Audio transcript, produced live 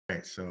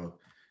right, so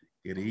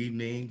good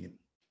evening, and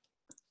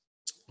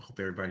I hope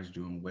everybody's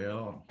doing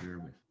well. I'm here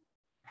with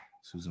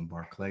Susan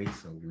Barclay,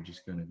 so we're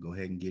just going to go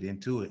ahead and get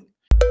into it.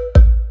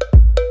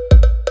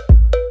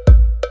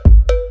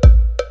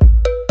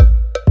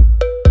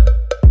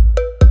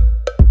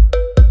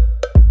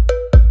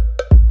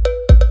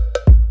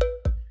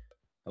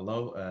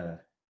 Hello,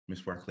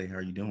 Miss Barclay, how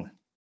are you doing?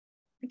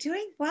 I'm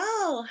doing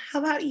well. How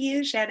about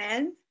you,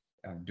 Shannon?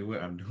 I'm doing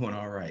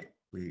all right.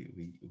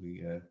 We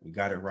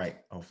got it right,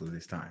 hopefully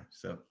this time.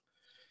 So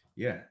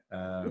yeah,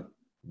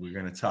 we're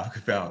gonna talk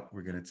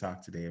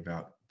today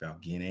about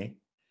Guinea,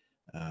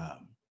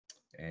 um,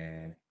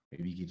 and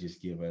maybe you could just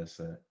give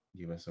us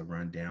a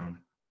rundown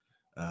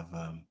of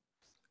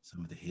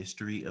some of the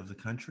history of the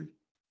country.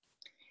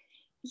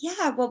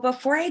 Yeah, well,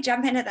 before I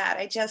jump into that,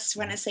 I just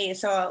want to say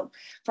so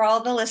for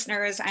all the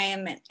listeners, I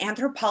am an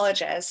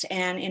anthropologist,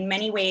 and in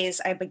many ways,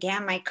 I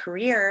began my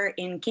career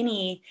in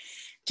Guinea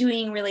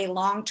doing really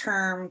long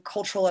term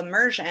cultural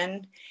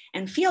immersion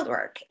and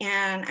fieldwork.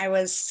 And I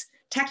was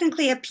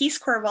technically a Peace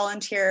Corps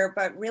volunteer,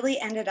 but really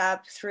ended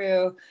up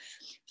through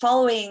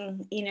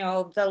following,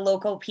 the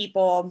local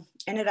people,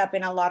 ended up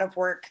in a lot of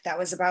work that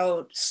was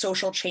about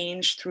social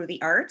change through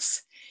the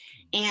arts.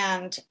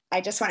 And I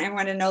just want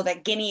everyone to know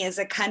that Guinea is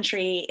a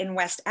country in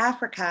West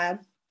Africa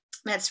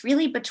that's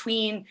really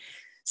between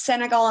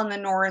Senegal in the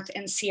north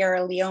and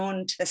Sierra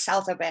Leone to the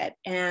south of it.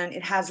 And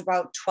it has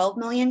about 12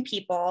 million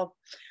people,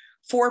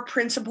 four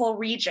principal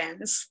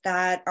regions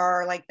that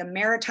are like the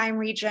maritime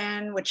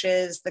region, which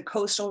is the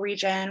coastal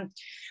region,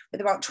 with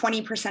about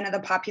 20% of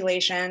the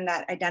population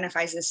that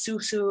identifies as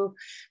Susu.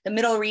 The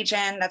middle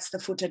region, that's the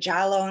Futa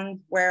Jalon,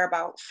 where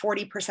about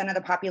 40% of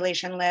the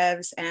population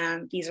lives,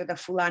 and these are the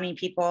Fulani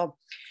people.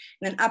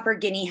 And then Upper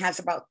Guinea has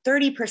about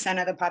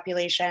 30% of the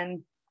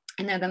population,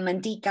 and they're the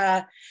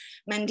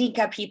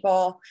Mandinka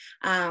people.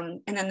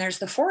 And then there's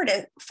the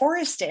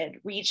forested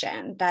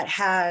region that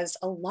has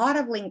a lot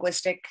of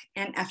linguistic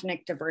and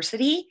ethnic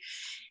diversity.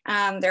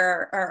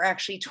 There are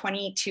actually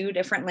 22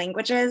 different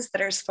languages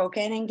that are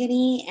spoken in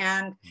Guinea,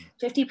 and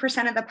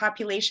 50% of the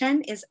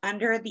population is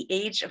under the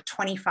age of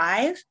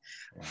 25.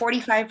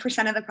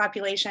 45% of the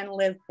population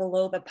live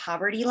below the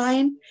poverty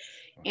line.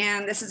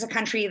 And this is a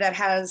country that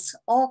has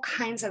all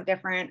kinds of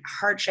different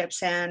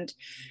hardships and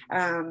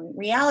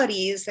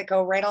realities that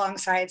go right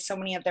alongside so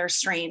many of their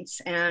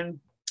strengths. And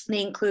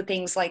they include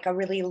things like a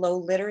really low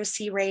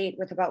literacy rate,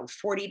 with about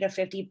 40 to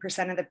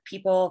 50% of the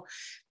people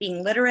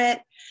being literate,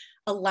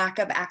 a lack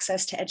of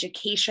access to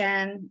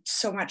education,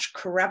 so much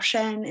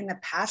corruption in the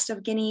past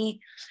of Guinea,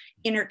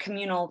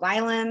 intercommunal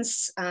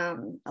violence, a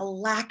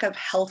lack of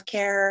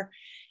healthcare,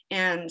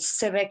 and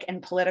civic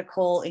and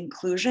political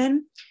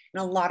inclusion,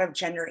 and a lot of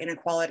gender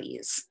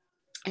inequalities.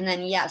 And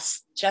then,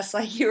 yes, just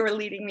like you were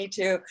leading me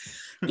to,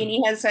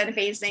 Guinea has been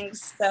facing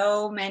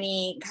so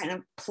many kind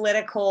of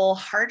political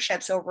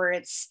hardships over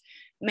its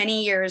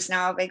many years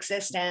now of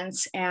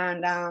existence,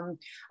 and a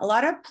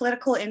lot of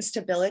political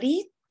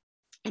instability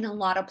and a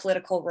lot of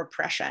political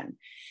repression.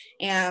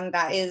 And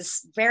that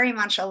is very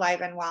much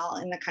alive and well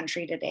in the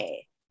country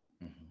today.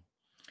 Mm-hmm.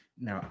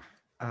 Now,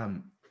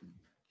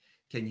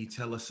 can you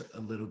tell us a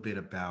little bit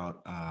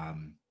about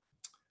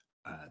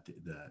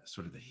the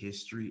sort of the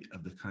history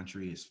of the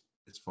country as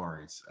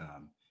far as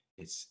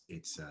its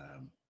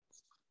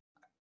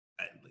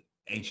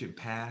ancient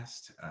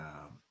past,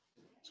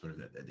 sort of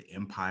the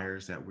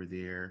empires that were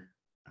there,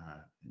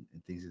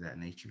 and things of that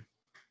nature?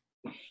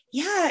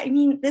 Yeah, I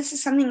mean, this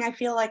is something I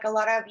feel like a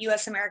lot of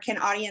US American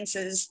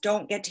audiences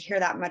don't get to hear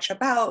that much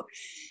about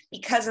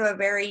because of a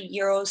very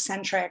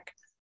Eurocentric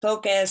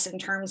focus in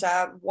terms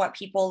of what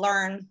people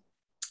learn.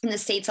 In the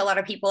States, a lot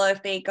of people,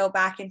 if they go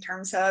back in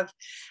terms of,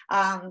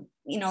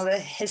 the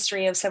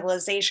history of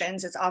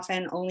civilizations, it's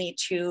often only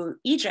to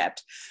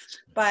Egypt.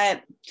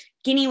 But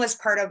Guinea was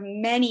part of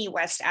many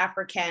West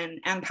African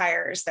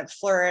empires that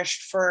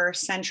flourished for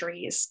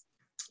centuries,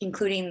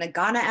 including the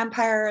Ghana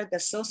Empire, the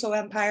Soso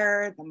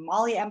Empire, the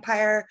Mali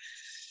Empire,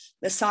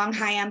 the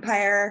Songhai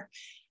Empire.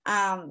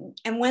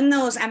 And when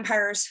those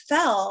empires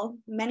fell,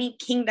 many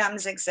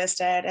kingdoms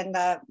existed, and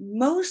the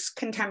most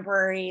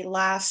contemporary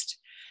last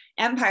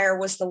empire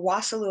was the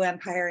Wassoulou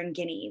Empire in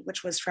Guinea,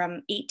 which was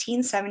from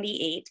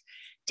 1878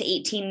 to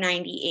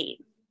 1898.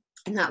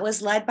 And that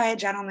was led by a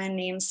gentleman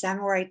named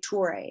Samurai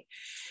Toure.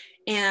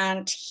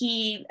 And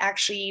he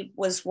actually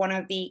was one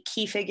of the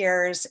key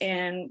figures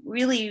in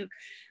really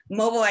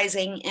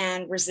mobilizing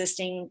and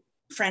resisting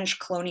French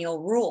colonial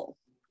rule.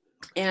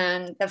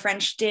 And the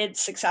French did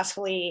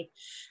successfully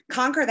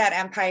conquer that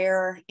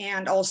empire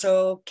and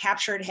also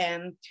captured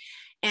him.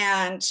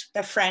 And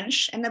the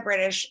French and the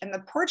British and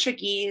the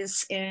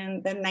Portuguese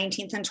in the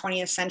 19th and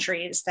 20th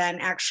centuries then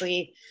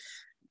actually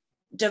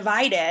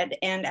divided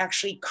and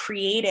actually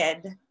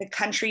created the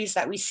countries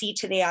that we see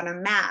today on a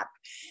map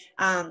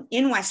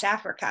in West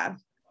Africa.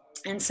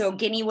 And so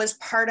Guinea was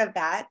part of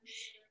that.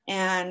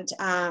 And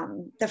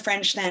the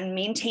French then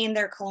maintained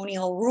their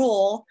colonial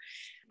rule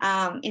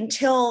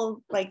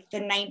until like the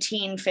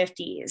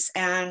 1950s.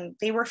 And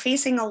they were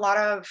facing a lot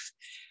of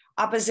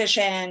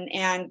opposition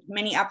and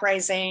many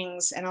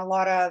uprisings and a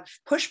lot of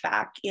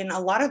pushback in a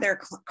lot of their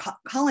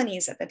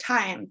colonies at the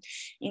time,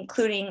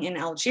 including in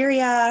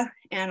Algeria,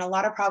 and a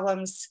lot of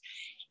problems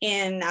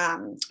in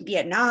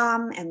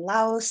Vietnam and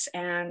Laos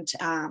and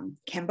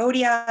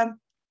Cambodia.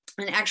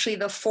 And actually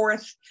the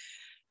Fourth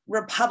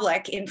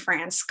Republic in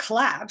France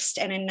collapsed.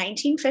 And in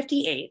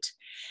 1958,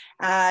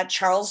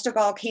 Charles de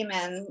Gaulle came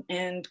in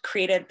and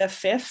created the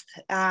Fifth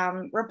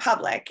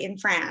Republic in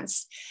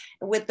France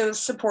with the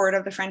support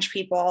of the French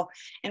people.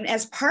 And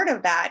as part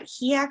of that,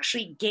 he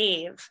actually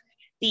gave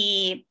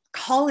the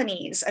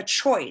colonies a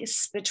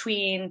choice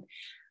between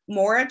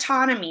more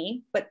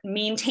autonomy, but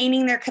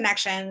maintaining their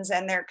connections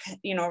and their,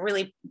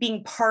 really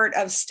being part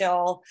of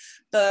still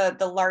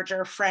the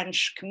larger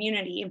French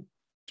community,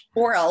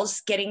 or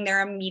else getting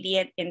their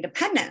immediate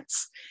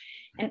independence.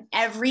 And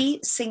every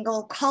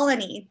single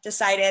colony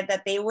decided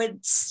that they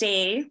would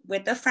stay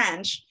with the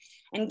French,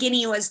 and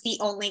Guinea was the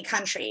only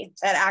country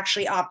that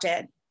actually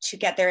opted to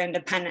get their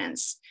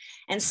independence.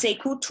 And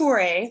Sékou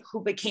Touré,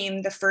 who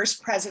became the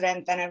first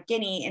president then of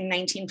Guinea in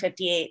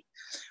 1958,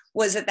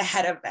 was at the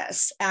head of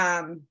this.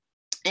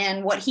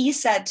 And what he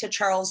said to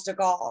Charles de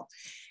Gaulle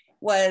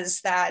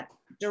was that,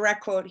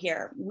 direct quote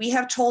here, "We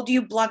have told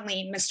you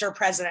bluntly, Mr.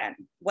 President,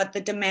 what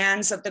the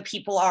demands of the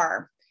people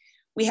are.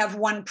 We have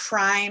one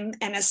prime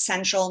and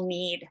essential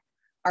need,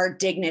 our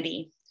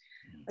dignity.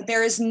 But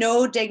there is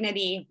no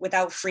dignity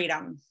without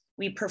freedom.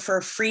 We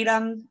prefer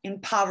freedom in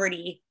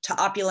poverty to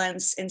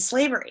opulence in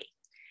slavery."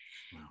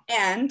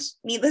 And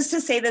needless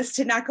to say, this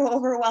did not go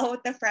over well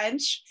with the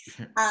French.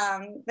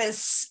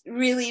 This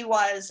really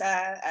was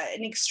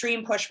an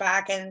extreme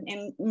pushback,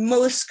 and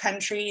most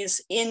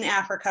countries in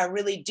Africa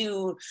really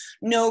do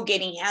know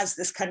Guinea as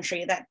this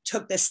country that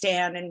took the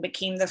stand and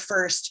became the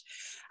first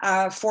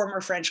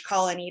former French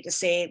colony to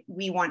say,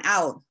 we want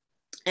out.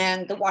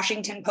 And the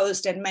Washington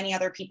Post and many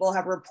other people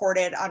have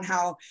reported on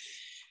how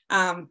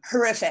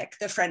horrific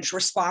the French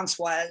response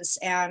was.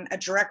 And a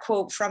direct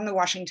quote from the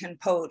Washington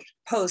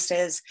Post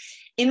is,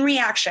 "In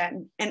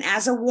reaction, and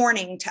as a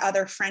warning to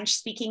other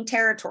French-speaking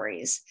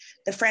territories,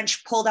 the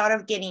French pulled out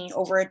of Guinea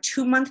over a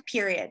 2-month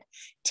period,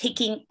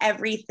 taking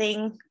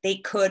everything they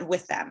could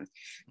with them.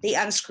 They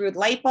unscrewed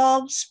light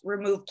bulbs,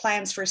 removed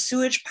plans for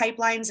sewage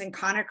pipelines in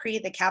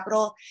Conakry, the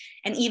capital,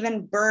 and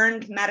even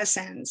burned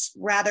medicines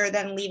rather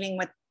than leaving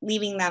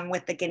them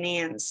with the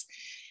Guineans."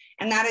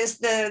 And that is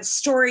the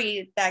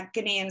story that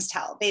Guineans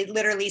tell. They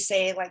literally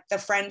say, like, the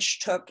French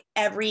took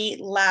every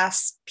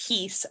last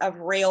piece of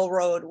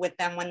railroad with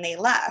them when they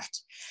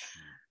left.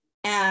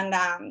 And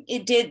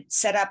it did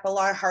set up a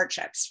lot of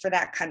hardships for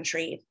that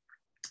country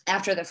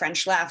after the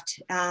French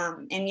left.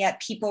 And yet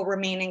people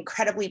remain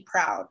incredibly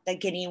proud that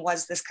Guinea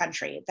was this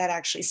country that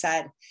actually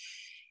said,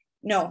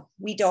 no,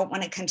 we don't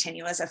want to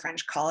continue as a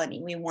French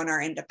colony. We want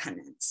our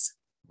independence.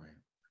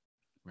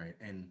 Right.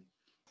 And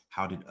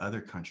how did other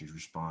countries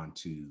respond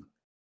to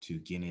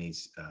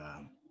Guinea's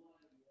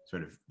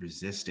sort of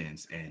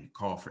resistance and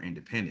call for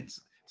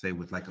independence? Say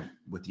with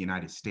the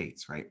United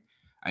States, right?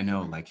 I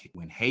know, like,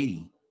 when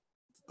Haiti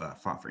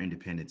fought for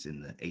independence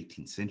in the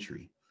 18th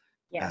century,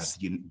 yes,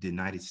 the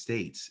United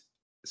States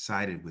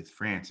sided with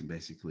France and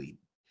basically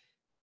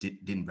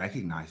didn't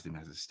recognize them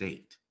as a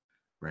state,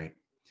 right?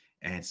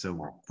 And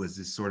so was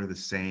this sort of the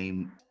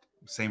same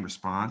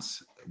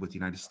response with the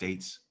United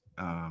States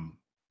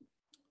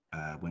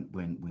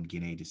when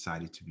Guinea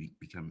decided to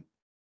become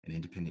an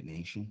independent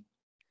nation?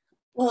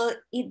 Well,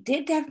 it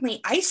did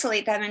definitely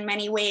isolate them in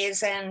many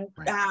ways. And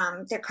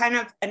their kind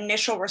of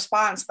initial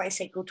response by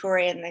Sékou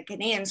Touré and the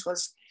Guineans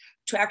was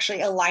to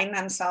actually align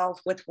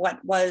themselves with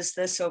what was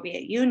the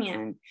Soviet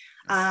Union,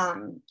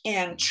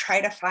 and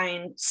try to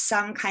find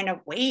some kind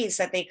of ways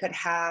that they could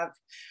have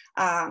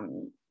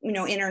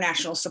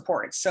international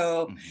support.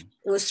 So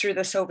it was through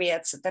the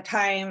Soviets at the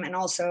time, and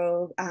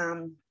also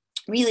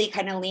really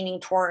kind of leaning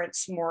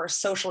towards more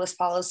socialist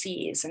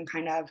policies and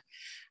kind of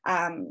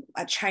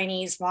a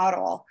Chinese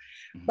model.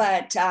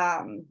 But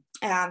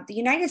the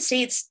United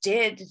States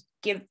did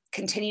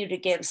continue to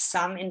give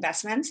some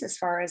investments, as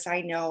far as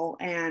I know,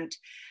 and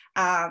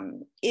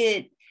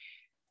it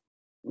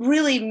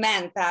really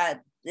meant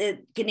that the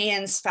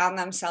Guineans found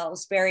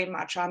themselves very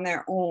much on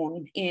their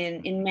own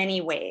in many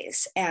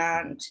ways.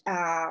 And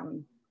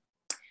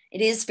it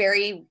is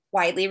very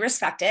widely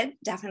respected,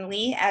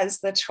 definitely, as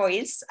the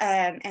choice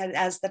and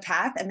as the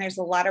path. And there's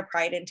a lot of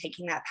pride in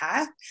taking that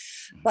path.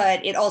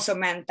 But it also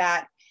meant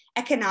that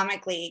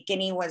economically,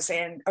 Guinea was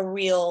in a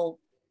real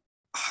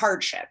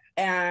hardship.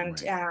 And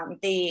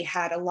they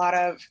had a lot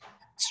of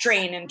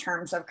strain in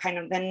terms of kind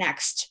of the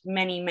next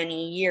many,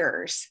 many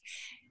years.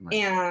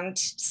 And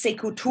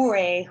Sékou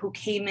Touré, who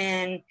came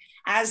in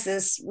as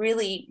this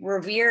really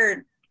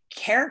revered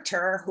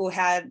character who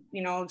had,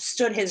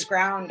 stood his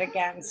ground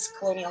against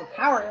colonial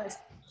powers,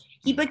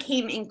 he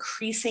became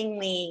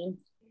increasingly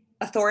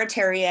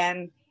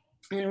authoritarian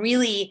and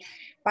really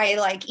by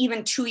like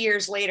even 2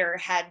 years later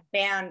had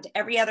banned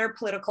every other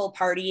political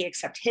party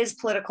except his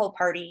political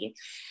party.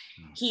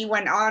 He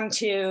went on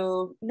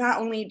to not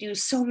only do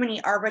so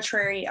many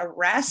arbitrary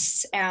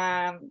arrests,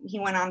 he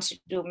went on to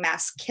do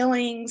mass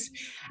killings,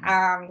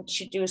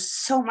 to do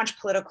so much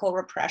political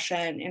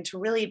repression, and to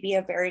really be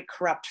a very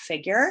corrupt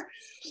figure.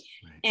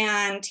 Right.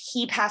 And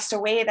he passed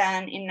away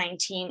then in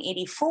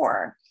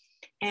 1984.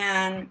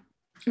 And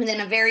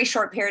within a very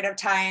short period of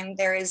time,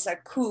 there is a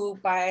coup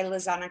by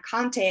Lassana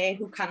Conté,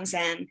 who comes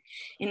in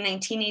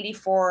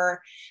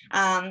 1984,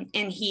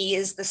 and he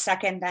is the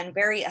second then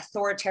very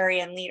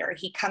authoritarian leader.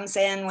 He comes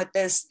in with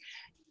this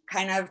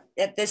kind of,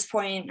 at this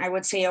point, I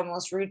would say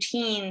almost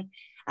routine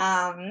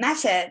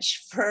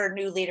message for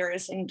new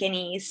leaders in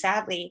Guinea,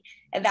 sadly,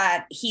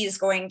 that he's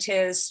going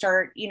to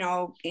start, you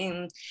know,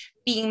 in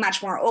being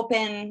much more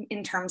open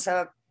in terms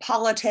of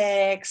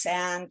politics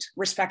and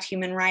respect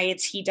human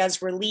rights. He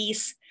does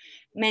release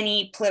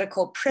many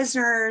political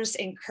prisoners,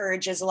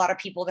 encourages a lot of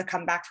people to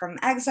come back from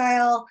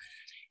exile.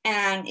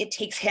 And it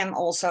takes him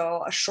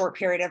also a short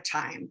period of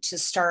time to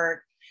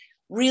start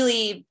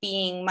really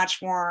being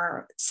much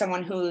more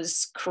someone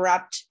who's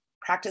corrupt,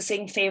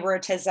 practicing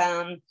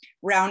favoritism,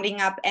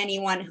 rounding up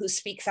anyone who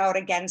speaks out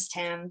against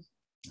him.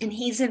 And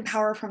he's in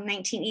power from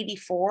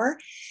 1984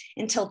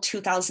 until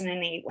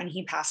 2008 when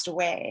he passed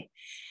away.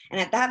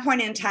 And at that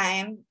point in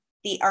time,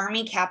 the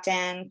army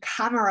captain,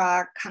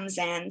 Camara, comes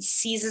in,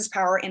 seizes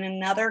power in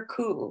another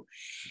coup,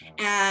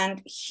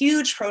 and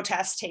huge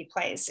protests take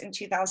place in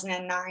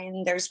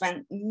 2009. There's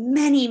been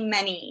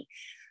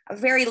a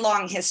very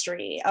long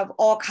history of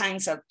all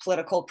kinds of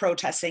political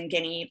protests in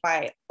Guinea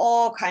by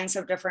all kinds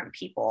of different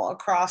people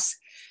across,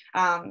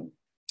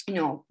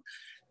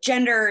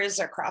 genders,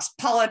 across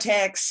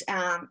politics,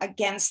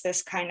 against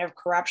this kind of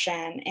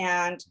corruption.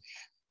 And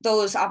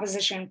those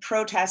opposition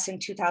protests in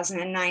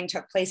 2009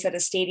 took place at a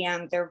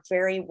stadium. They're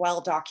very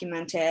well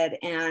documented,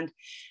 and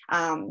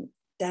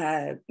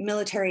the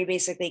military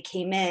basically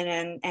came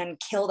in and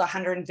killed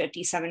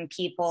 157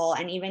 people,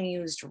 and even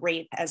used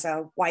rape as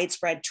a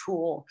widespread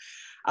tool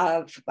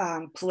of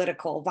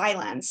political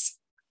violence.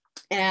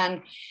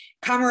 And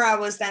Camara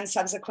was then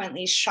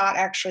subsequently shot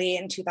actually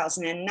in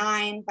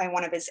 2009 by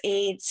one of his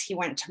aides. He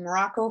went to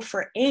Morocco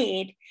for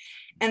aid,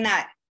 and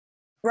that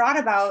brought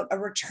about a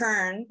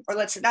return, or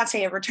let's not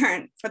say a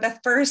return, for the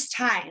first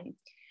time,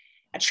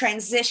 a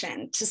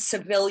transition to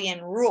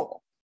civilian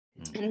rule.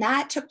 And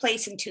that took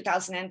place in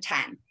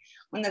 2010,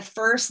 when the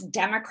first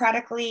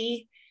democratic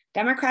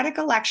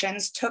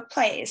elections took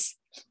place.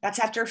 That's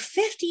after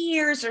 50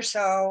 years or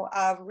so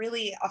of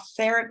really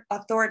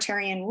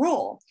authoritarian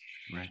rule.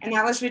 Right. And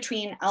that was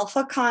between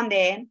Alpha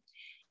Condé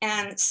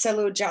and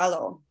Cellou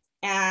Diallo.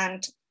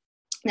 And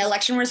the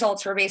election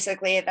results were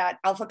basically that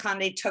Alpha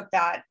Condé took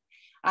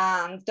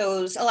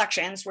those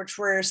elections, which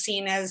were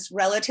seen as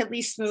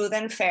relatively smooth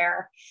and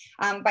fair,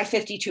 by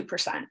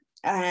 52%.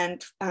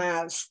 And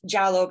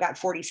Diallo got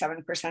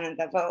 47% of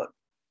the vote.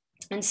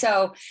 And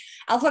so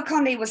Alpha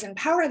Condé was in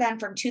power then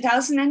from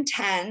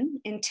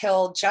 2010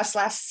 until just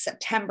last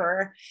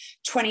September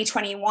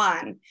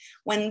 2021,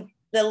 when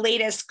the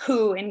latest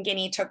coup in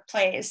Guinea took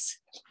place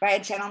by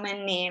a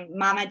gentleman named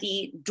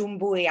Mamadi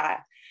Doumbouya.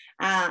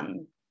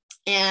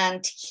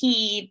 And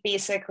he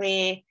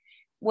basically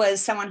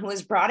was someone who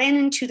was brought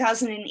in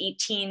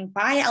 2018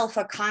 by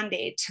Alpha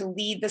Condé to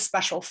lead the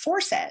special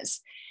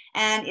forces,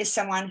 and is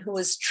someone who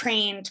was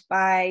trained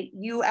by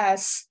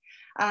U.S.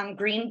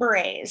 Green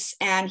Berets.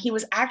 And he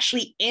was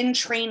actually in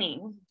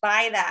training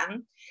by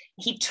them.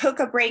 He took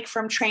a break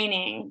from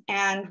training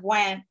and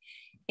went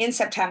in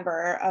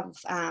September of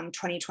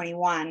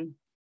 2021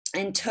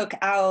 and took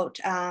out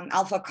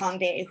Alpha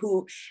Condé,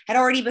 who had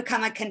already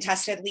become a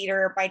contested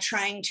leader, by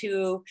trying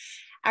to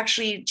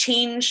actually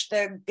change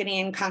the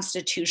Ghanaian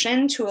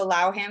constitution to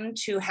allow him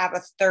to have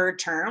a third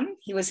term.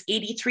 He was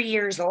 83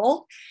 years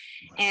old,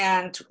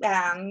 and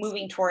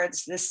moving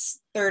towards this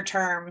third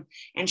term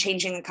and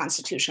changing the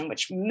constitution,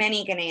 which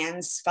many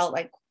Ghanaians felt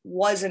like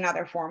was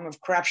another form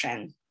of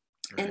corruption.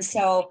 Right. And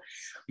so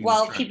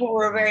while people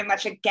were very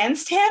much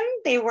against him,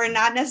 they were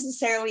not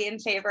necessarily in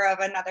favor of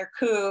another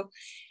coup.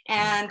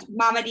 And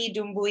Mamadi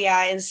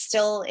Doumbouya is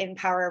still in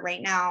power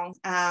right now,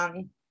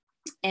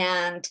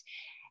 and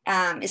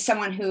is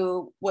someone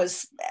who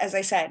was, as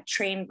I said,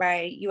 trained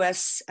by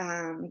U.S.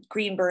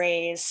 Green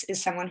Berets,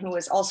 is someone who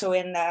was also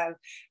in the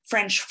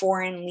French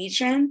Foreign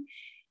Legion,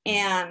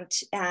 and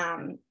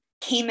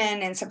came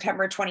in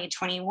September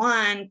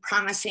 2021,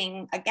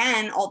 promising,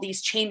 again, all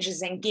these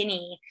changes in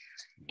Guinea.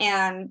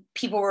 And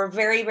people were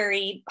very,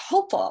 very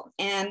hopeful.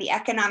 And the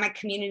economic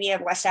community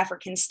of West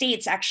African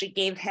states actually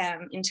gave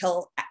him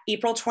until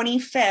April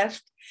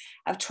 25th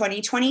of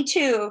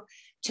 2022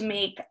 to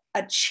make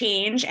a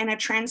change and a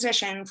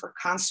transition for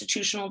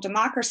constitutional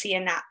democracy,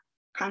 and not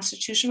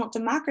constitutional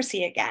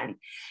democracy again.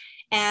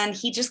 And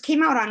he just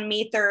came out on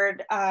May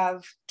 3rd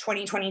of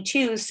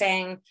 2022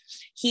 saying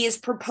he is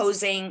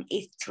proposing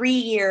a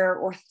 3-year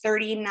or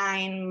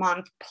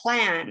 39-month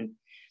plan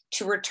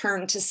to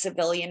return to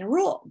civilian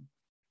rule.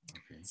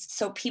 Okay.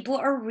 So people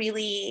are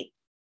really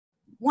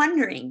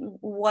wondering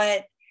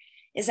what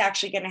is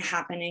actually going to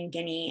happen in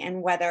Guinea,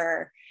 and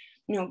whether,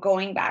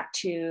 going back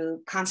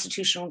to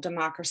constitutional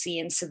democracy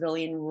and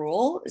civilian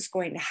rule is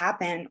going to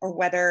happen, or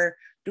whether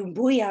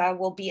Doumbouya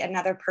will be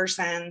another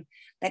person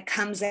that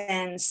comes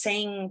in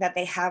saying that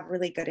they have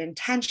really good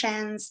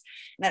intentions,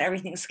 that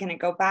everything's going to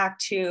go back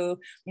to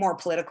more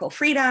political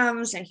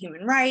freedoms and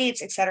human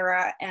rights, et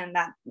cetera. And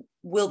that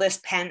will this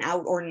pan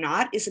out or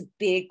not is a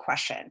big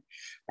question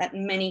that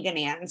many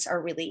Ghanaians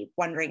are really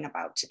wondering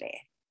about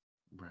today.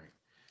 Right.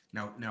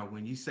 Now,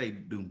 when you say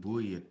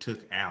Doumbouya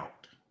took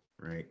out,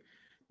 right,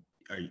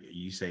 are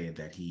you saying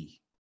that he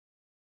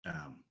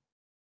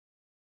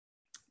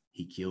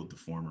killed the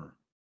former?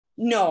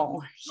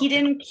 No, he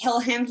didn't kill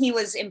him. He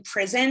was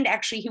imprisoned.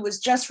 Actually, he was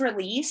just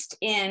released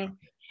in,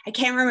 I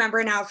can't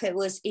remember now if it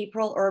was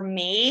April or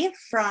May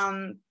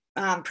from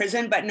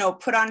prison, but no,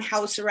 put on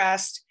house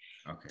arrest,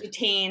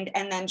 detained,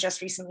 and then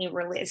just recently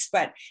released,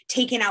 but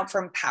taken out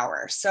from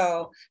power.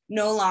 So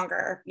no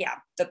longer,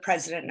 the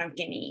president of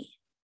Guinea.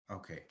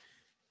 Okay.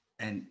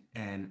 And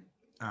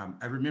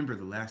I remember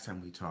the last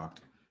time we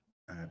talked,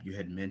 you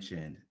had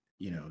mentioned,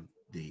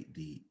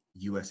 the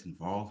U.S.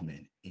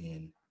 involvement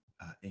in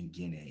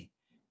Guinea,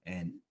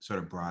 and sort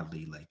of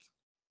broadly, like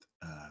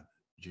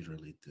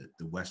generally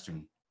the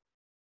Western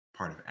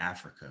part of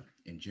Africa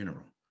in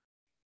general.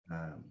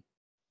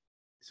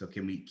 So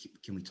can we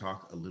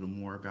talk a little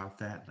more about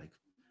that? Like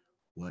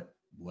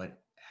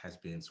what has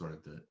been sort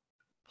of the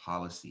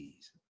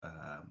policies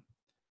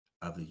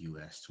of the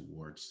U.S.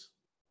 towards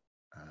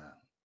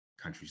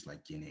countries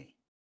like Guinea?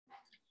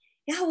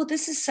 Yeah, well,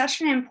 this is such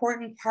an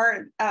important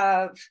part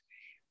of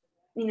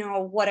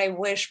what I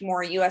wish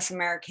more US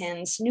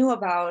Americans knew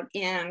about.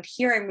 And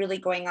here I'm really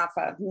going off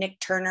of Nick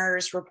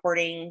Turner's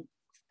reporting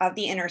of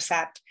The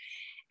Intercept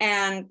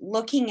and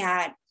looking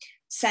at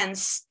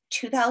since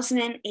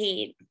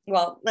 2008,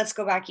 well, let's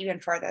go back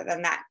even further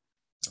than that.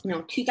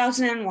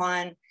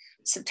 2001,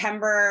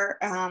 September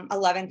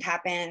 11th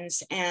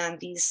happens, and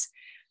these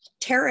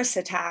terrorist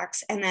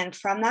attacks. And then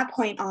from that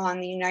point on,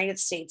 the United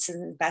States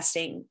is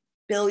investing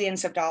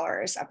billions of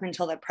dollars up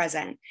until the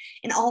present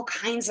in all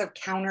kinds of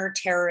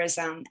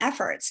counterterrorism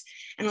efforts.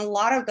 And a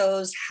lot of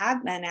those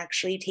have been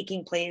actually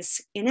taking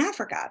place in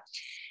Africa.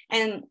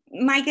 And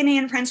my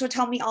Ghanaian friends would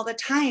tell me all the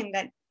time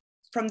that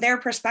from their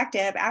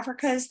perspective,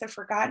 Africa is the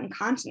forgotten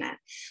continent.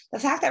 The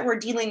fact that we're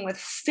dealing with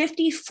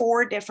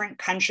 54 different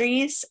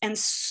countries and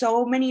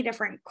so many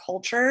different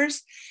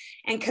cultures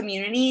and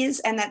communities,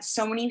 and that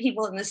so many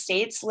people in the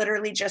States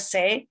literally just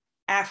say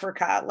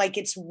Africa, like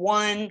it's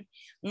one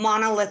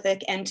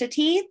monolithic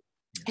entity,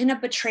 and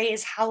it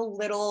betrays how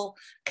little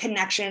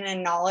connection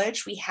and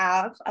knowledge we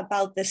have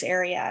about this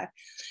area.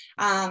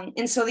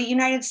 And so the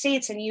United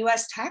States and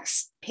US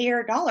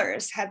taxpayer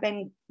dollars have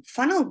been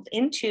funneled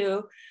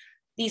into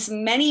these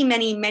many,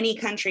 many, many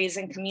countries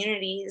and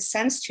communities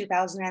since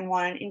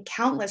 2001 in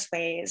countless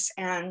ways,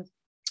 and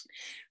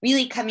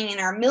really coming in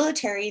our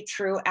military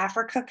through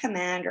Africa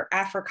Command or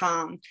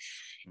AFRICOM.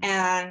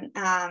 And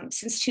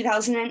since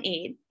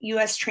 2008,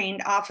 US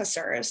trained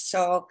officers,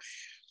 so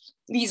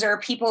these are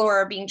people who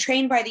are being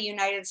trained by the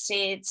United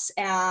States,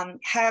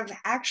 have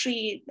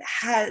actually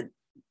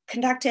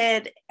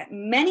conducted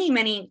many,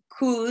 many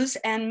coups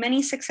and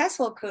many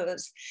successful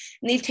coups.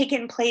 And they've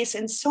taken place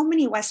in so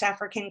many West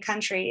African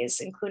countries,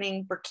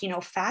 including Burkina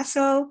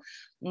Faso.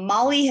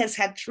 Mali has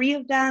had 3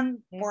 of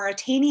them,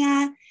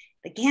 Mauritania,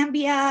 the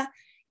Gambia,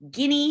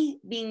 Guinea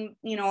being,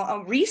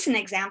 a recent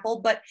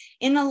example. But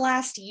in the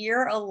last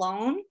year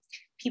alone,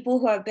 people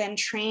who have been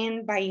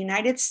trained by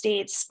United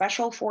States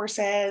Special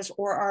Forces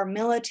or our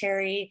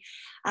military,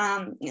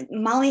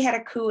 Mali had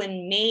a coup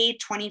in May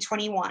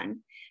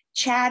 2021.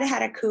 Chad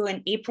had a coup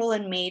in April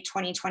and May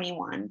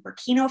 2021.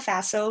 Burkina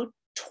Faso,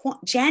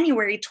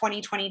 January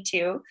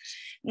 2022.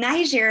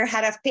 Niger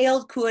had a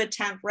failed coup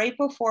attempt right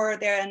before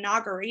their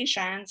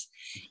inaugurations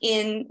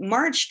in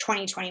March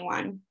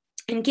 2021.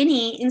 And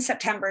Guinea in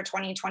September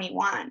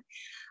 2021.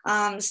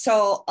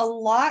 So a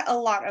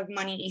lot of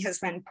money has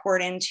been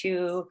poured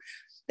into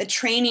the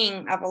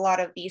training of a lot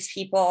of these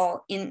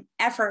people in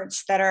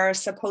efforts that are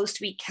supposed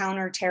to be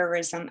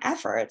counterterrorism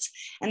efforts.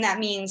 And that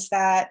means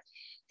that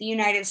the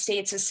United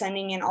States is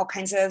sending in all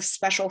kinds of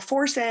special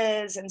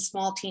forces and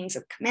small teams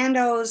of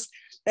commandos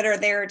that are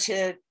there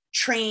to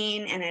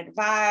train and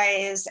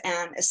advise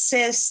and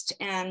assist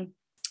and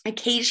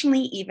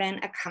occasionally even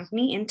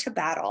accompany into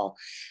battle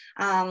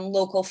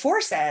local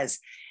forces.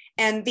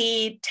 And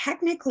they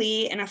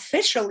technically and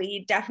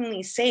officially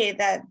definitely say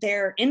that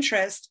their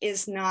interest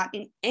is not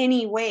in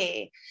any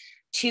way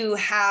to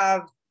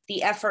have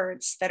the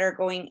efforts that are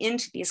going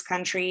into these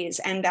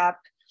countries end up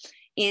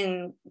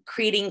in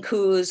creating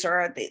coups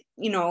or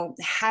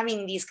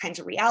having these kinds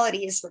of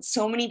realities. But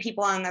so many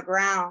people on the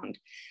ground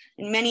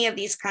in many of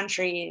these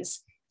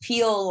countries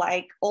feel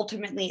like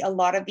ultimately a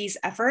lot of these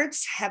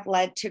efforts have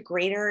led to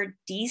greater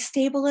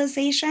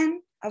destabilization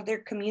of their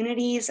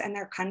communities and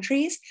their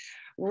countries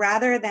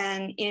rather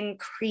than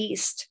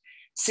increased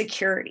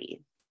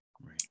security.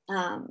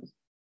 Right.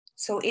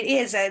 So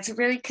it's a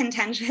very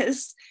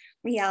contentious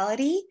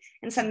reality,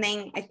 and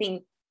something I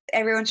think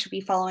everyone should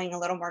be following a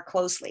little more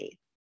closely.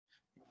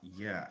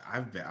 Yeah,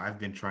 I've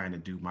been trying to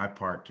do my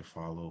part to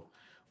follow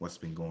what's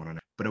been going on,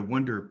 but I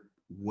wonder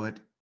what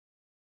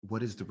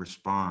is the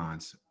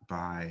response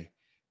by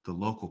the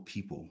local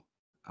people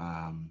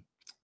um,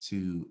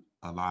 to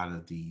a lot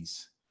of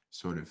these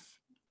sort of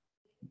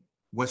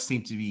what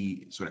seem to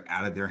be sort of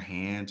out of their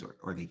hands,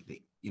 or they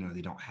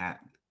they don't have.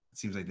 It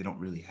seems like they don't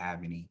really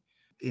have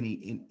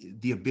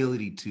the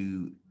ability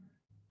to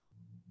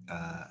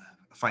uh,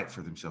 fight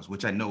for themselves,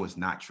 which I know is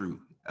not true.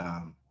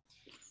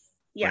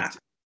 Yeah. But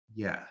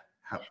yeah,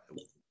 how,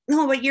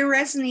 No, but you're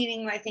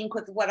resonating, I think,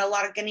 with what a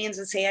lot of Ghanaians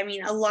would say. I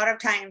mean, a lot of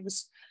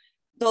times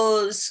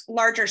those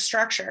larger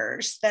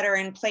structures that are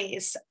in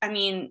place, I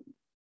mean,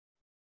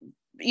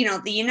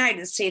 the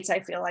United States,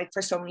 I feel like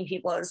for so many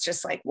people is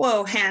just like,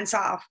 whoa, hands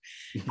off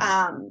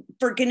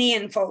for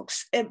Ghanaian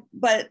folks,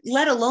 but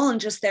let alone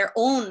just their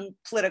own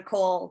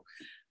political,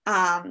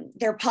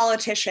 their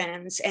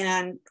politicians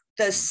and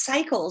the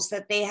cycles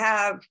that they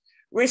have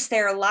risked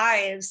their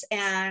lives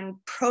and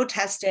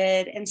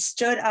protested and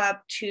stood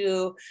up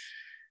to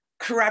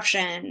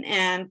corruption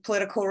and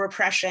political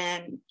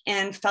repression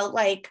and felt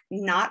like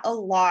not a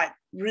lot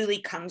really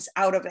comes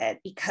out of it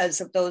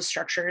because of those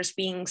structures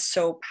being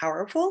so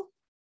powerful.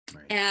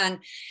 Right. And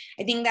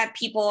I think that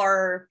people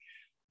are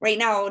right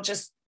now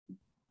just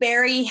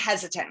very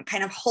hesitant,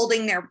 kind of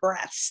holding their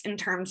breaths in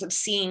terms of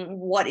seeing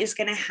what is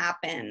going to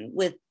happen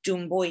with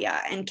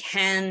Doumbouya, and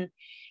can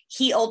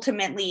he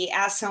ultimately,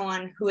 as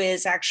someone who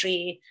is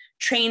actually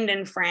trained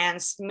in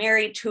France,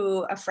 married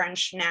to a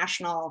French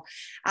national,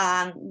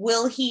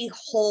 will he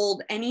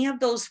hold any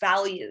of those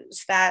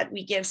values that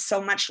we give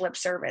so much lip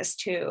service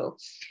to,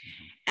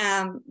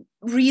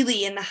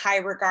 really in the high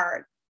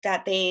regard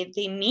that they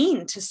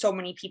mean to so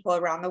many people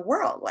around the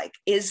world? Like,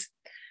 is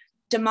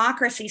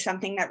democracy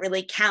something that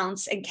really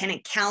counts, and can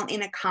it count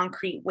in a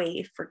concrete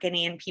way for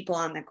Ghanaian people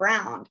on the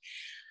ground?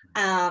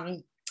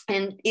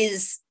 And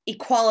is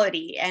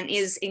equality and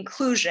is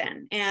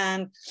inclusion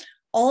and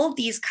all of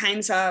these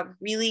kinds of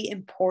really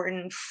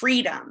important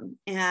freedom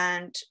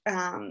and,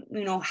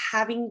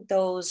 having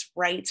those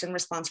rights and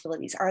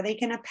responsibilities, are they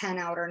going to pan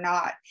out or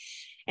not?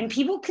 And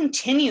people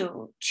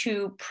continue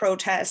to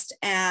protest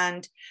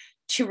and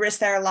to risk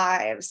their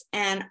lives.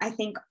 And I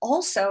think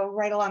also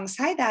right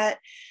alongside that,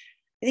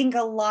 I think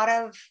a lot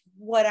of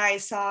what I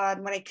saw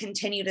and what I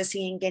continue to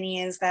see in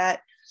Guinea is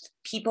that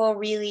people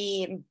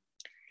really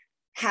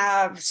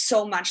have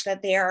so much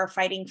that they are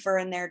fighting for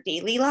in their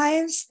daily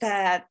lives,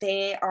 that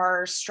they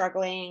are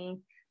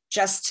struggling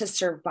just to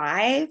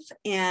survive.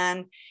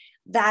 And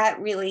that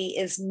really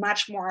is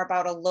much more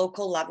about a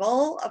local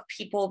level of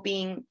people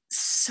being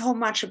so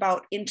much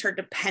about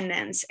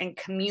interdependence and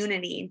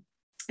community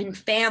and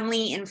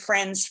family and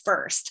friends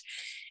first.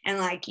 And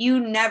like, you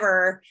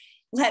never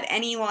let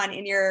anyone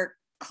in your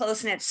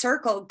close-knit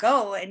circle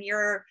go, and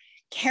you're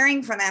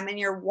caring for them and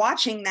you're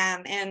watching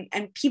them.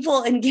 And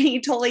people in Guinea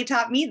totally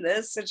taught me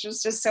this, which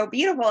was just so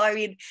beautiful. I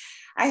mean,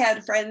 I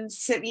had friends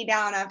sit me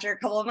down after a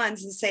couple of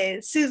months and say,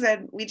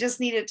 Susan, we just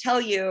need to tell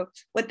you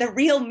what the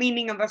real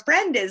meaning of a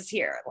friend is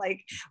here.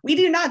 Like, we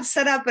do not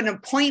set up an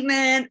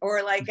appointment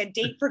or like a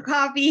date for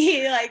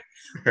coffee. Like,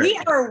 we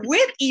are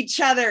with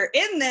each other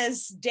in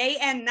this day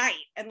and night.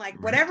 And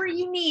like, whatever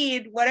you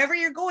need, whatever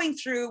you're going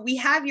through, we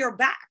have your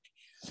back.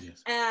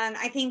 Yes. And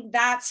I think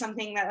that's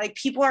something that like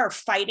people are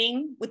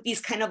fighting with,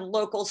 these kind of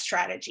local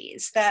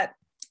strategies that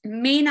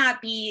may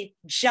not be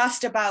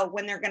just about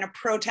when they're going to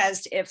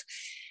protest if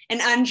an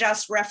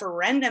unjust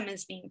referendum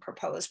is being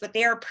proposed, but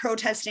they are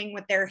protesting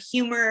with their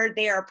humor.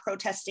 They are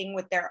protesting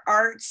with their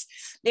arts.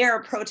 They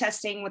are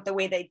protesting with the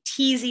way they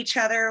tease each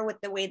other, with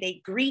the way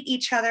they greet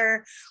each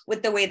other,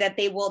 with the way that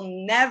they will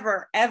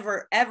never,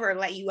 ever, ever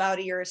let you out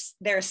of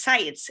their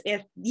sights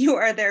if you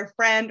are their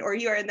friend or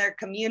you are in their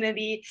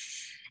community.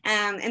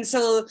 And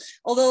so,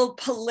 although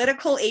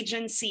political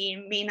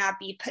agency may not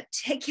be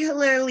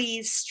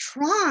particularly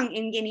strong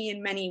in Guinea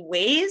in many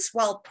ways,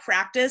 while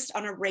practiced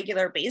on a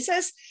regular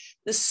basis,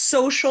 the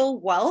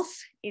social wealth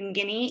in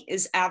Guinea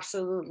is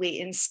absolutely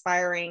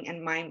inspiring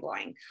and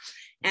mind-blowing.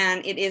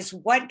 And it is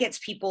what gets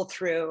people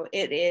through.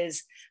 It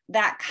is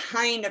that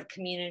kind of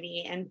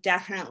community, and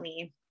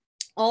definitely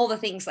all the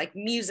things like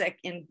music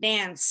and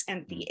dance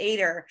and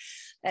theater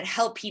that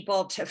help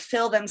people to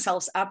fill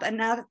themselves up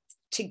enough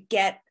to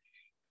get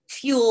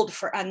fueled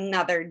for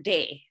another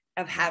day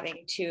of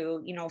having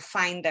to,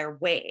 find their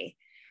way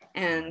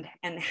and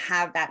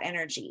have that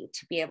energy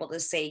to be able to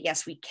say,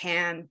 yes, we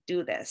can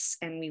do this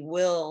and we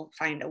will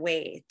find a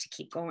way to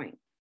keep going.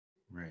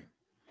 Right.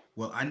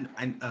 Well,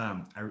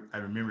 I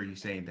remember you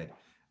saying that,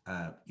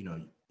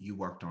 you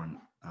worked on,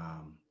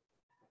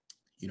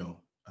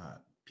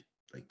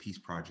 like peace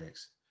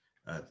projects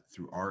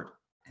through art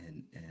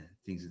and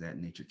things of that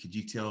nature. Could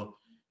you tell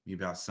me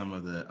about some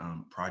of the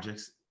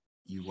projects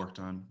you worked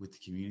on with the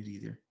community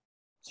there?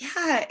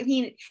 Yeah, I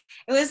mean,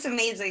 it was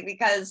amazing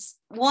because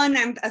one,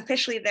 I'm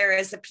officially there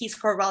as a Peace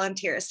Corps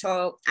volunteer.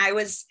 So I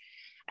was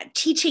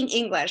teaching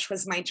English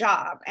was my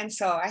job. And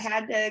so I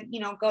had to,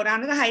 go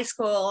down to the high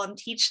school and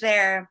teach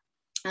there.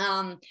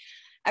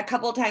 a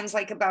couple of times,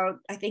 like about,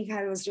 I think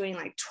I was doing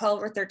like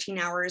 12 or 13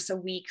 hours a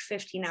week,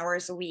 15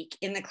 hours a week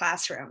in the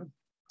classroom.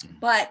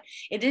 But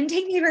it didn't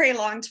take me very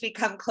long to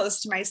become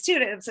close to my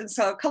students. And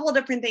so a couple of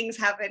different things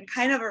happened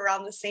kind of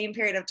around the same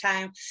period of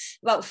time.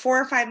 About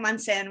 4 or 5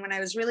 months in, when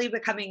I was really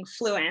becoming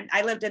fluent,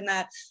 I lived in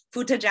the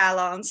Fouta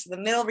Djallon, so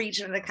the middle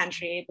region of the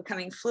country,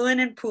 becoming fluent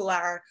in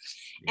Pular.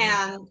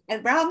 Yeah.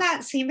 And around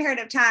that same period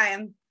of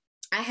time,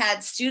 I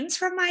had students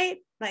from my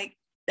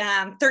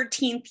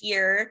 13th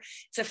year,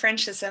 it's a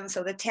French system,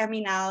 so the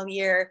terminal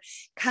year,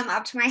 come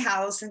up to my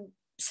house and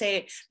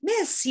say,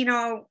 Miss, we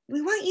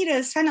want you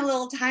to spend a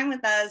little time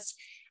with us.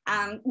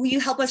 Will you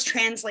help us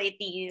translate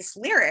these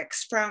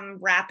lyrics from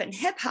rap and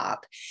hip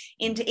hop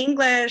into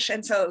English?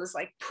 And so it was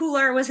like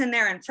Pular was in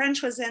there and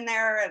French was in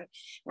there, and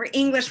we're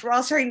English, we're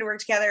all starting to work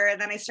together.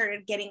 And then I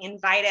started getting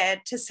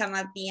invited to some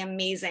of the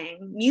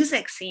amazing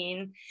music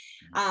scene,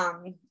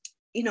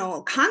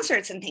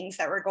 concerts and things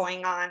that were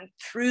going on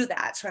through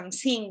that. So I'm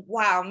seeing,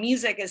 wow,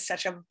 music is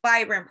such a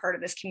vibrant part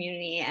of this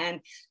community. And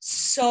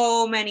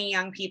so many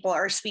young people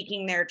are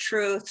speaking their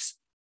truths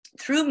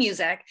through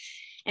music.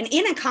 And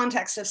in a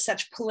context of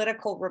such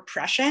political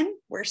repression,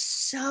 where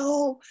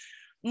so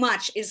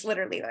much is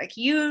literally, like,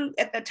 you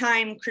at the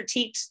time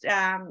critiqued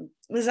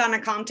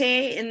Lizana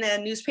Conte in the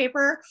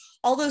newspaper.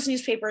 All those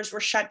newspapers were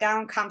shut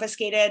down,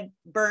 confiscated,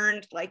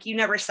 burned, like you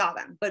never saw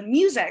them. But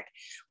music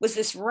was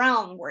this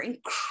realm where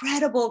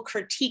incredible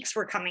critiques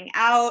were coming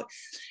out.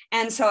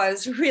 And so I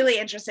was really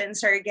interested and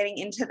started getting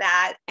into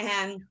that.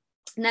 And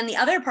then the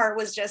other part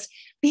was just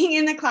being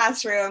in the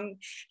classroom,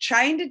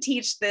 trying to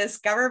teach this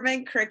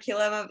government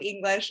curriculum of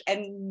English,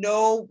 and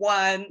no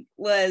one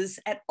was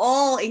at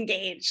all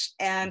engaged.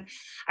 And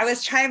I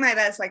was trying my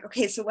best, like,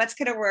 okay, so what's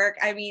going to work?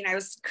 I mean, I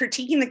was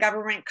critiquing the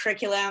government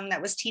curriculum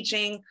that was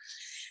teaching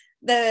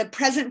the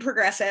present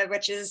progressive,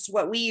 which is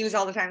what we use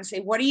all the time to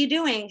say, what are you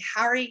doing?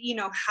 How are you,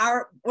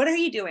 what are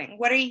you doing?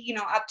 What are you,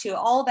 up to?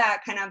 All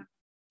that kind of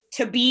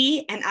to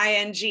be an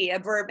ing, a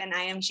verb and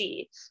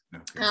ing.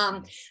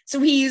 Okay. So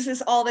we use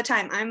this all the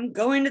time. I'm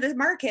going to the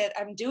market.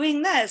 I'm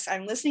doing this.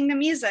 I'm listening to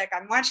music.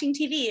 I'm watching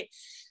TV.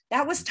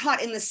 That was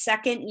taught in the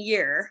second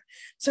year.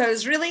 So I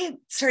was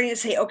really starting to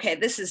say, okay,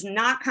 this is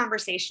not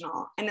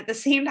conversational. And at the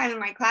same time in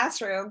my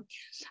classroom,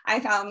 I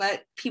found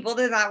that people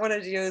did not want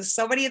to do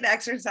so many of the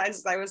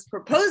exercises I was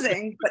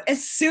proposing. But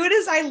as soon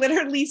as I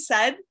literally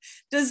said,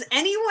 does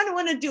anyone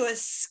want to do a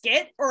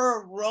skit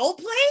or a role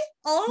play?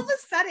 All of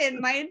a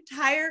sudden, my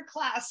entire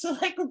class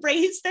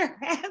raised their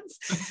hands.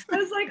 I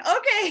was like,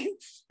 okay,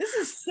 this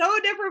is so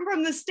different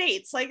from the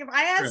States. Like, if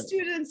I ask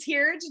students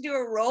here to do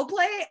a role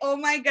play, oh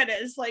my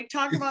goodness, like,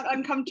 talk about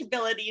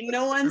uncomfortability.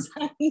 No one's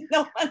gonna do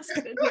it.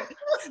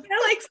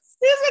 They're like,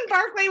 Susan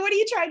Barclay, what are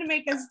you trying to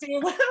make us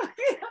do?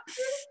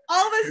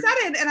 All of a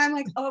sudden, and I'm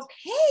like,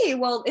 okay,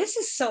 well, this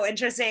is so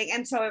interesting.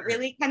 And so it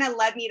really kind of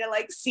led me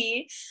to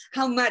see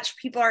how much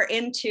people are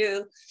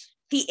into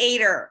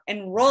theater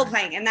and role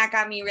playing, and that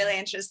got me really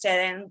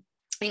interested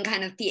in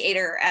kind of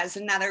theater as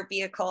another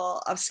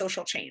vehicle of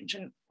social change.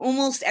 And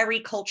almost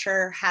every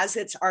culture has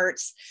its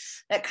arts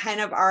that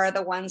kind of are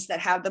the ones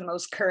that have the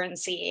most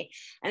currency.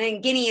 And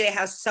in Guinea, they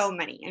have so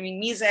many. I mean,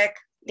 music,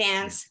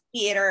 dance,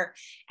 theater.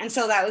 And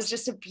so that was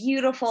just a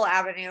beautiful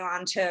avenue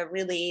onto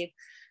really,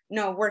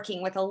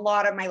 working with a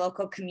lot of my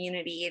local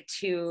community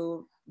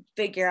to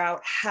figure out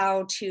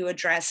how to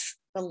address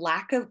the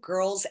lack of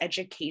girls'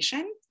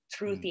 education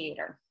through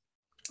theater.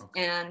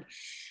 Okay.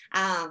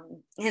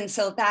 And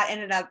so that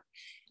ended up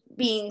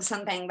being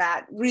something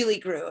that really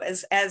grew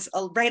as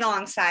right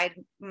alongside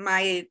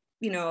my,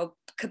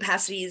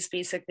 capacities,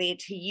 basically,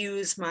 to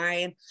use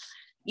my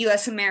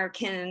U.S.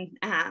 American,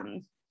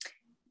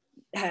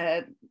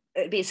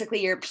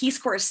 basically your Peace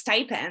Corps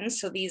stipends.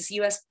 So these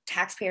U.S.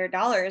 taxpayer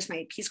dollars,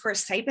 my Peace Corps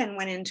stipend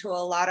went into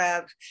a lot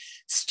of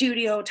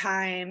studio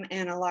time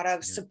and a lot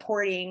of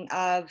supporting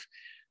of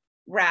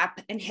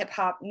rap and hip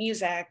hop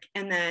music.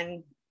 And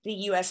then the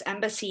U.S.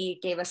 Embassy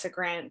gave us a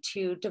grant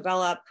to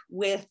develop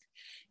with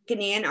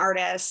Ghanaian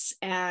artists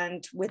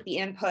and with the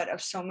input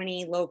of so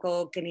many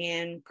local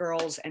Ghanaian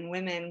girls and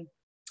women,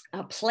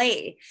 a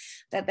play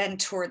that then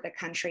toured the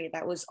country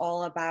that was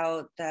all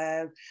about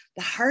the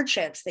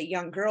hardships that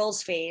young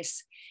girls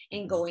face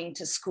in going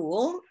to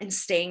school and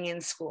staying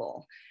in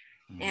school.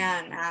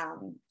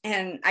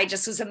 And I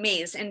just was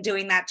amazed in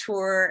doing that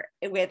tour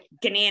with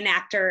Ghanaian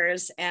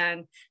actors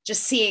and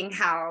just seeing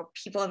how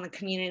people in the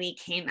community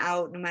came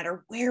out no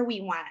matter where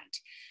we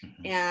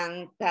went.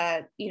 And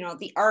that,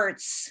 the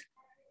arts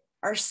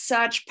are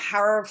such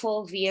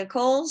powerful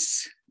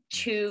vehicles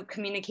to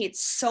communicate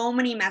so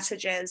many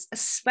messages,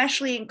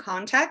 especially in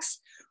contexts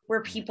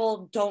where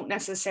people don't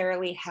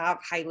necessarily have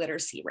high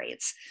literacy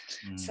rates.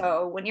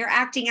 So when you're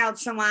acting out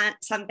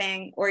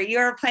something, or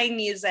you're playing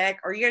music,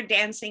 or you're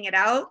dancing it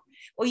out,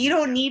 well, you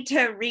don't need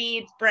to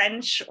read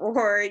French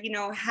or,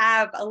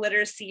 have a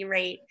literacy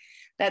rate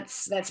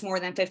that's more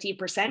than 50%,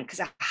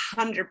 because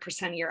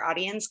 100% of your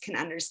audience can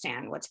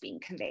understand what's being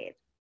conveyed.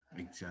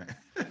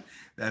 Exactly.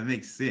 That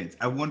makes sense.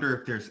 I wonder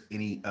if there's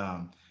any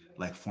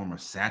form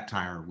of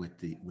satire with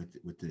the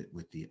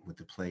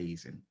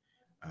plays and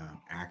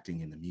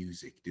acting and the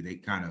music? Do they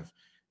kind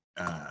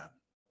of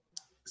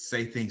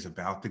say things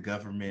about the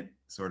government Oh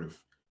sort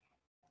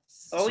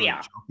of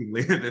yeah.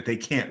 jokingly that they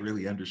can't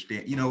really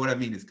understand? You know what I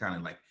mean? It's kind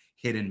of like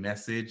hidden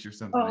message or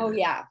something like Oh that.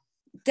 yeah,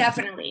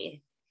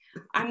 definitely.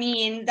 I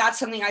mean, that's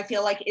something I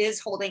feel like is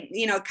holding,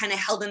 kind of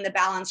held in the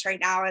balance right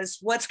now, is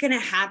what's going to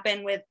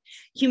happen with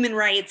human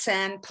rights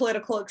and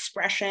political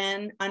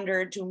expression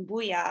under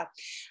Dumbuya.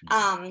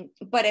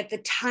 But at the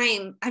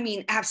time, I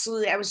mean,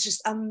 absolutely, I was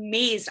just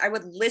amazed. I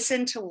would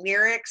listen to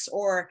lyrics,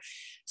 or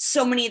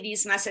so many of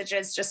these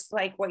messages, just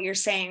like what you're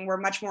saying, were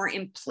much more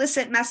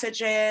implicit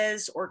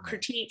messages or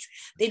critiques.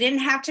 They didn't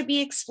have to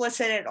be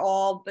explicit at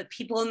all, but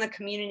people in the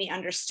community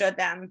understood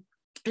them.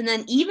 And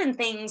then even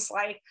things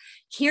like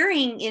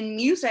hearing in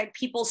music,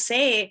 people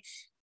say,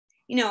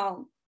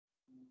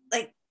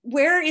 like,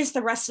 where is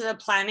the rest of the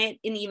planet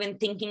in even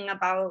thinking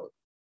about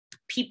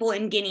people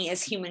in Guinea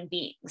as human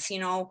beings?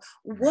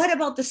 What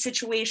about the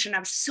situation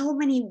of so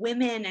many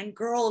women and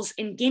girls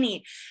in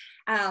Guinea?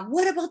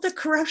 What about the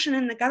corruption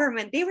in the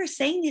government? They were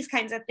saying these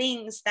kinds of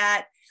things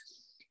that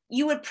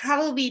you would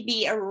probably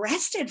be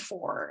arrested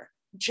for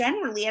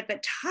generally at the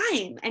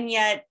time. And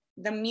yet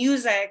the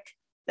music,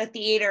 the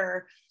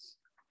theater,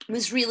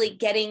 was really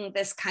getting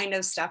this kind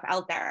of stuff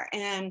out there.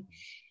 And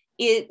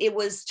it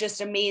was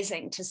just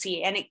amazing to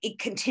see. And it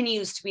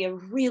continues to be a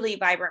really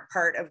vibrant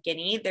part of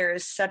Guinea. There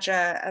is such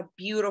a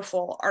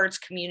beautiful arts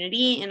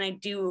community. And I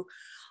do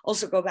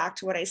also go back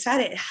to what I said,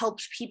 it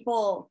helps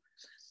people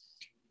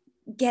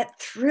get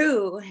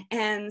through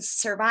and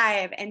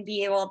survive and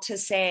be able to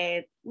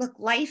say, look,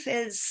 life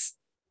is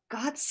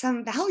got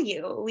some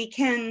value. We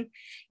can,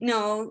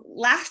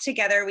 laugh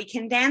together, we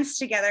can dance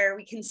together,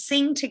 we can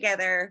sing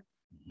together.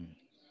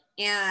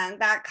 And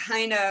that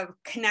kind of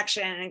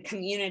connection and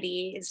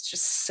community is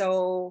just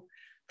so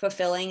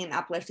fulfilling and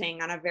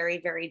uplifting on a very,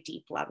 very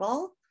deep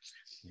level.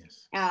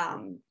 Yes.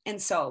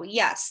 And so,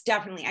 yes,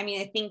 definitely. I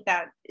mean, I think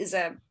that is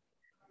a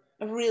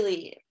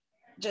really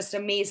just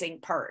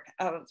amazing part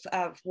of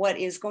what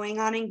is going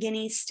on in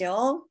Guinea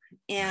still.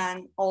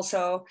 And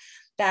also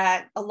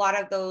that a lot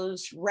of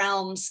those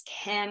realms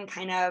can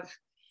kind of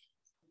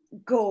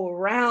go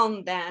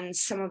around then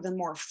some of the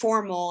more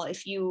formal,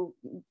 if you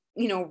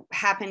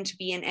happen to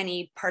be in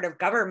any part of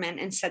government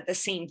and said the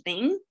same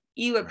thing,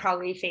 you would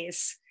probably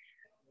face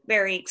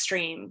very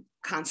extreme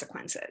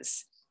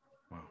consequences.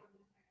 Wow.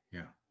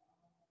 Yeah.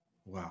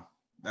 Wow.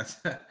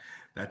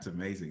 That's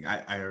amazing.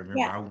 I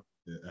remember I wanted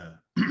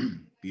to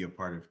be a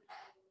part of,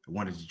 I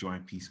wanted to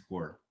join Peace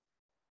Corps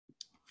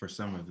for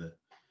some of the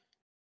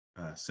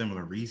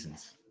similar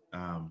reasons.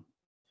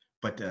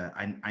 But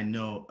I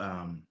know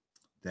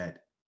that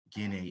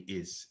Guinea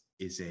is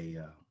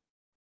a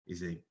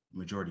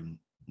majority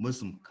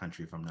Muslim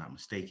country, if I'm not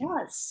mistaken.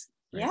 Yes,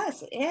 right?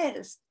 Yes, it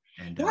is.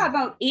 And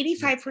About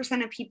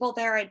 85% of people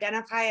there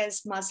identify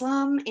as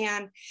Muslim.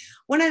 And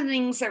one of the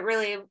things that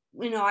really,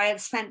 I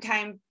had spent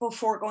time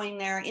before going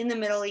there in the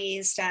Middle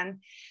East. And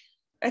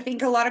I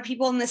think a lot of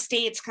people in the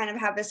States kind of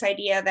have this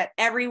idea that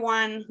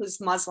everyone who's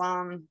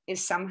Muslim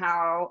is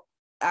somehow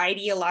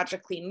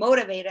ideologically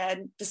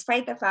motivated,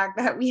 despite the fact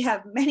that we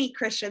have many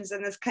Christians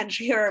in this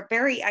country who are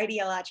very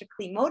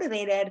ideologically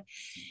motivated.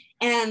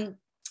 And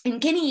in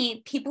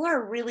Guinea, people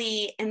are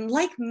really, and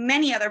like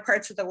many other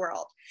parts of the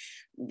world,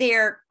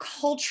 they're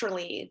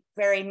culturally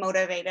very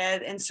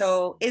motivated. And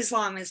so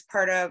Islam is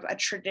part of a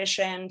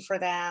tradition for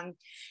them.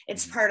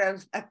 It's part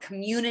of a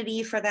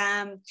community for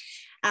them.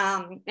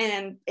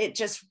 And it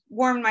just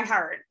warmed my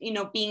heart,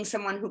 being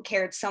someone who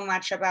cared so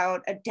much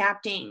about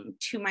adapting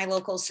to my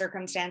local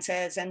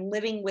circumstances and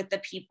living with the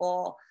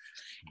people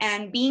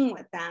and being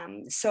with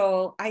them.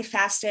 So I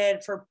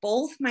fasted for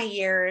both my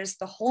years,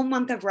 the whole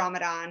month of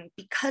Ramadan,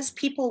 because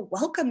people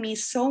welcomed me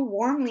so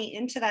warmly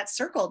into that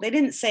circle. They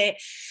didn't say,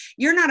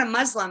 you're not a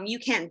Muslim, you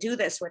can't do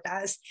this with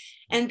us.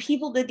 And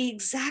people did the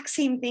exact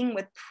same thing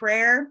with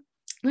prayer.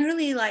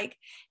 Literally like,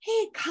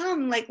 hey,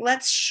 come, like,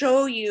 let's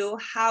show you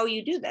how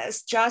you do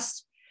this.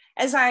 Just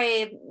as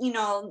I,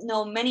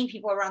 know many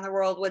people around the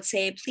world would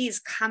say, please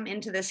come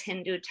into this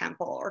Hindu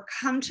temple or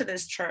come to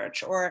this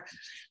church, or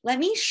let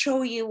me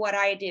show you what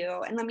I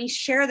do and let me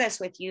share this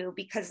with you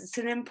because it's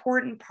an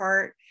important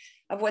part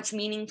of what's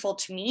meaningful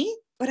to me.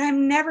 But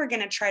I'm never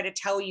going to try to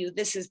tell you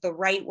this is the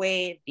right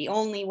way, the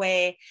only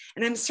way.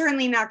 And I'm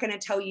certainly not going to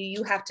tell you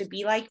you have to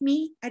be like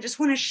me. I just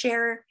want to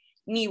share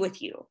me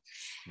with you.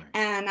 Right.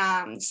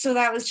 And so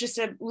that was just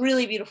a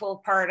really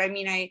beautiful part. I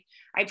mean, I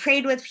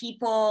prayed with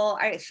people,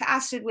 I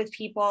fasted with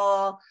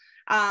people,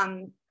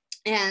 and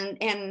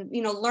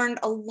learned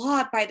a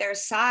lot by their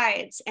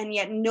sides. And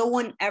yet no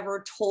one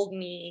ever told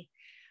me,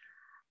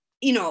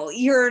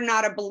 you're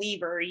not a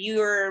believer,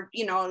 you're,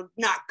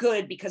 not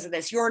good because of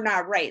this, you're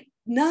not right.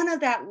 None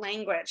of that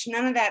language,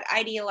 none of that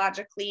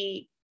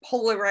ideologically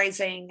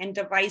polarizing and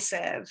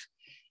divisive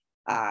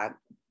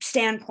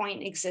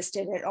standpoint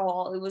existed at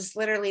all. It was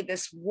literally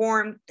this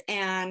warmth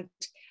and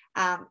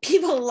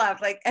People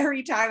loved, like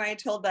every time I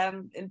told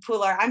them in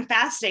Pular, I'm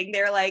fasting,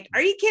 they're like,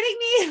 are you kidding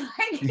me?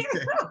 Like,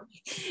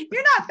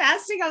 you're not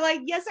fasting. I'm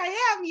like, yes, I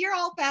am. You're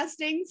all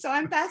fasting. So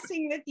I'm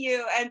fasting with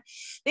you. And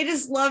they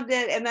just loved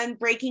it. And then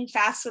breaking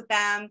fast with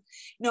them,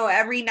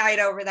 every night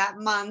over that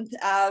month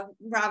of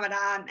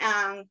Ramadan.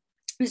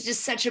 It was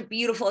just such a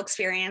beautiful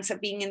experience of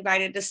being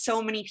invited to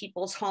so many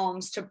people's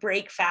homes to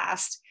break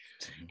fast,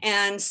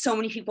 and so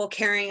many people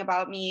caring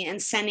about me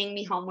and sending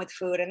me home with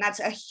food. And that's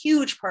a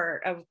huge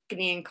part of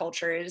Ghanaian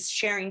culture, is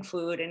sharing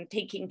food and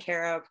taking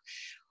care of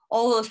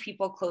all those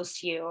people close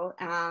to you.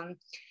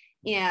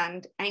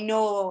 And I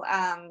know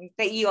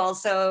that you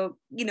also,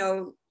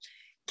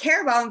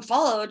 care about and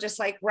follow just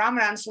like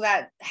Ramadan. So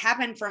that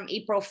happened from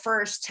April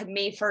 1st to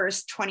May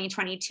 1st,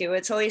 2022.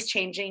 It's always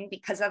changing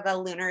because of the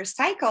lunar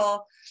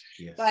cycle.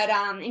 Yes. But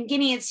in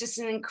Guinea, it's just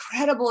an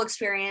incredible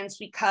experience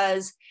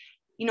because,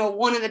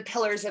 one of the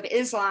pillars of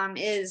Islam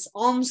is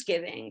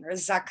almsgiving, or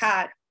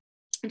zakat,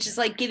 which is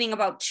like giving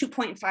about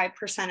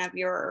 2.5% of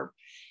your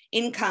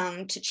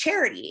income to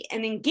charity.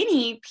 And in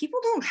Guinea, people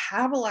don't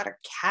have a lot of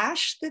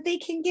cash that they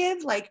can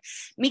give, like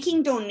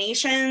making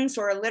donations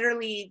or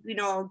literally,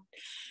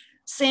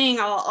 saying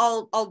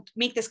I'll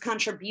make this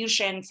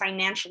contribution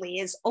financially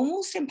is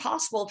almost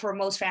impossible for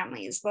most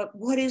families. But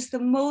what is the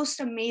most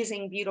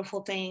amazing,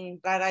 beautiful thing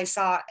that I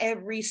saw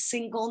every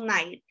single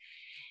night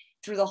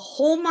through the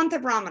whole month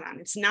of Ramadan,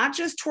 it's not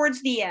just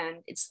towards the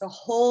end, it's the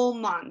whole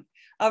month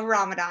of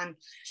Ramadan.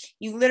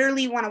 You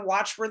literally want to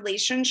watch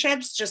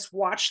relationships, just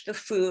watch the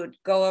food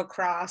go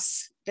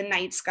across the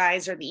night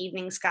skies or the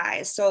evening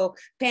skies. So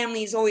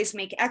families always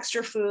make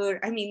extra food.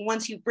 I mean,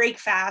 once you break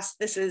fast,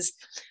 this is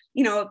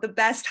the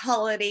best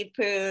holiday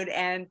food,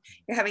 and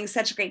you're having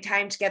such a great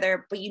time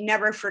together, but you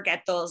never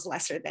forget those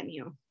lesser than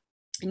you.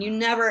 And you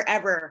never,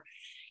 ever,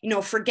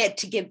 forget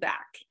to give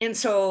back. And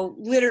so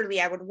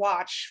literally I would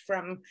watch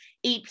from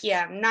 8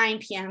 p.m., 9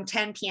 p.m.,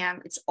 10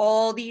 p.m. It's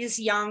all these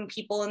young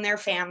people and their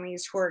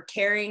families who are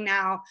carrying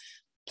now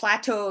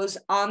plateaus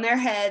on their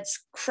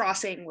heads,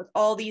 crossing with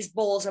all these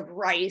bowls of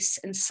rice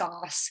and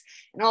sauce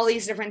and all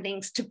these different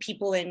things to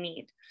people in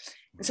need.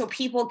 And so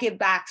people give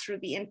back through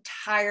the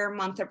entire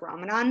month of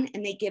Ramadan,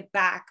 and they give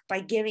back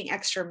by giving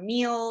extra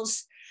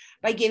meals,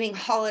 by giving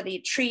holiday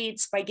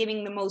treats, by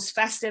giving the most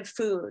festive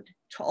food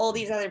to all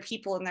these other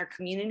people in their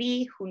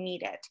community who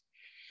need it.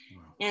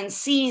 Wow. And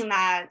seeing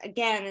that,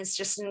 again, is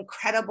just an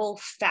incredible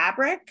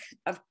fabric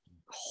of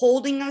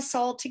holding us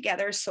all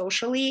together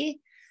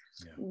socially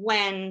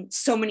when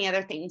so many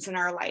other things in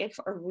our life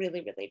are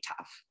really, really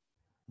tough.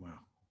 Wow.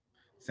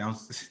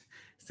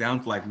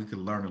 Sounds like we could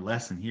learn a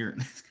lesson here.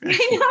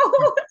 I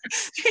know.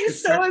 I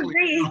so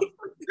agree.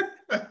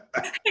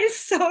 I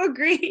so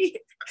agree.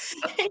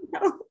 I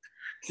know.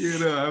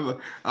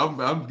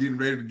 I'm getting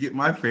ready to get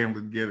my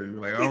family together.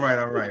 Like, all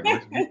right,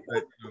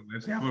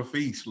 let's have a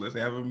feast, let's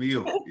have a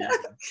meal.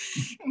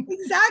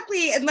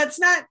 Exactly. And let's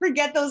not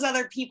forget those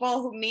other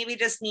people who maybe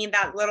just need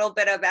that little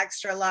bit of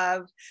extra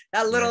love,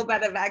 that little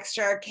bit of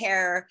extra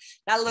care,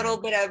 that little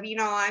bit of,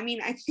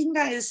 I think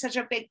that is such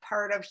a big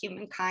part of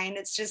humankind.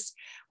 It's just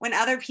when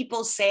other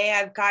people say,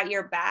 I've got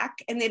your back,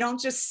 and they don't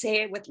just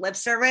say it with lip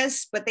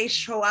service, but they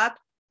show up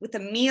with a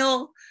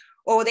meal,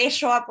 or they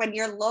show up when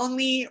you're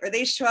lonely, or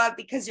they show up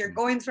because you're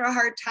going through a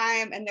hard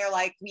time, and they're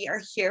like, we are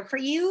here for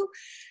you.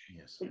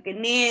 Yes. The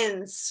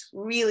Ghanaians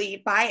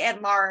really, by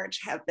and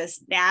large, have this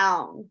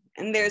down.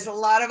 And there's a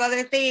lot of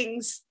other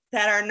things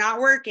that are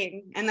not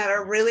working and that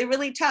are really,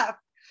 really tough.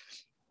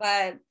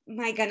 But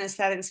my goodness,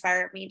 that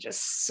inspired me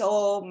just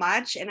so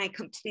much. And I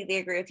completely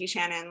agree with you,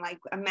 Shannon, like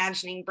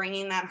imagining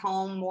bringing that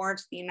home more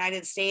to the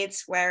United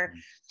States, where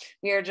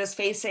we are just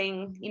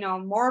facing,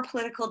 more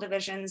political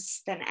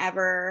divisions than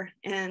ever,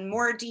 and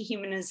more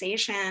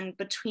dehumanization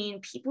between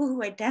people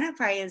who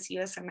identify as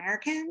US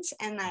Americans.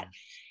 And that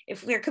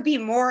if there could be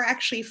more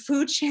actually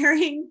food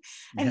sharing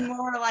and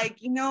more like,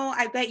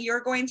 I bet you're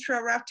going through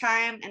a rough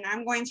time and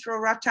I'm going through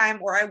a rough time,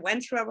 or I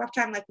went through a rough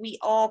time, like we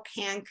all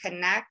can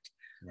connect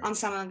on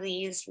some of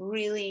these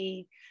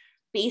really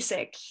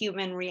basic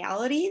human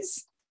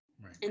realities.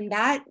 And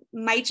that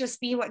might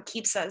just be what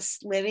keeps us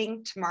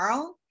living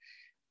tomorrow.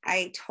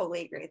 I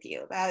totally agree with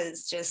you. That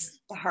is just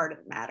the heart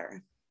of the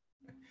matter.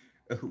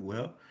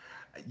 Well,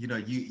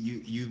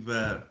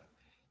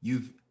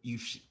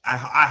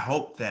 I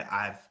hope that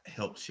I've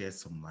helped shed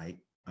some light,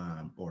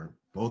 or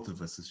both of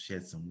us have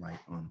shed some light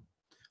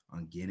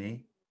on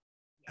Guinea.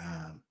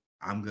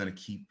 I'm gonna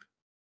keep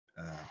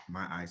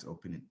my eyes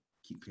open and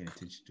keep paying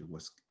attention to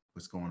what's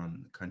going on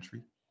in the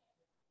country.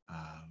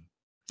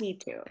 Me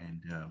too.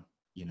 And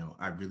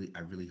I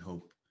really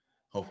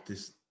hope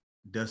this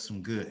does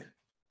some good,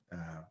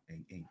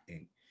 and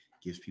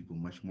gives people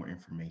much more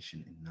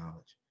information and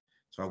knowledge.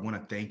 So I want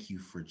to thank you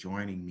for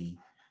joining me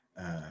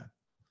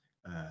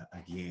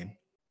again,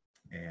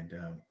 and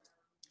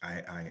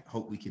I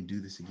hope we can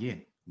do this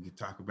again. We can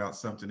talk about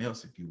something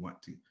else if you want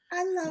to.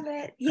 I love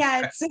it.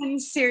 Yeah, it's been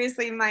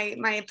seriously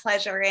my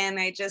pleasure. And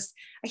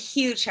a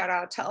huge shout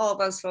out to all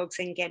those folks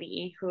in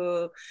Guinea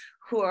who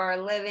who are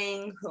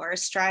living, who are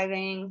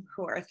striving,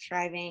 who are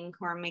thriving,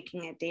 who are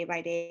making it day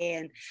by day,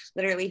 and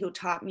literally who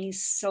taught me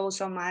so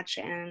much,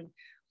 and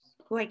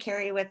who I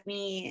carry with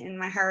me in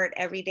my heart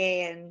every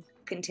day and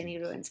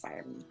continue to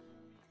inspire me.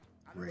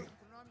 Great.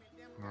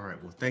 All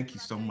right. Well, thank you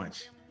so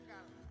much.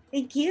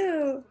 Thank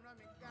you.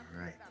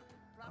 All right.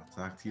 I'll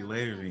talk to you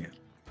later then.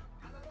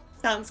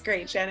 Sounds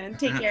great, Shannon.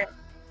 Take care.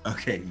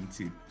 Okay, you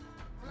too.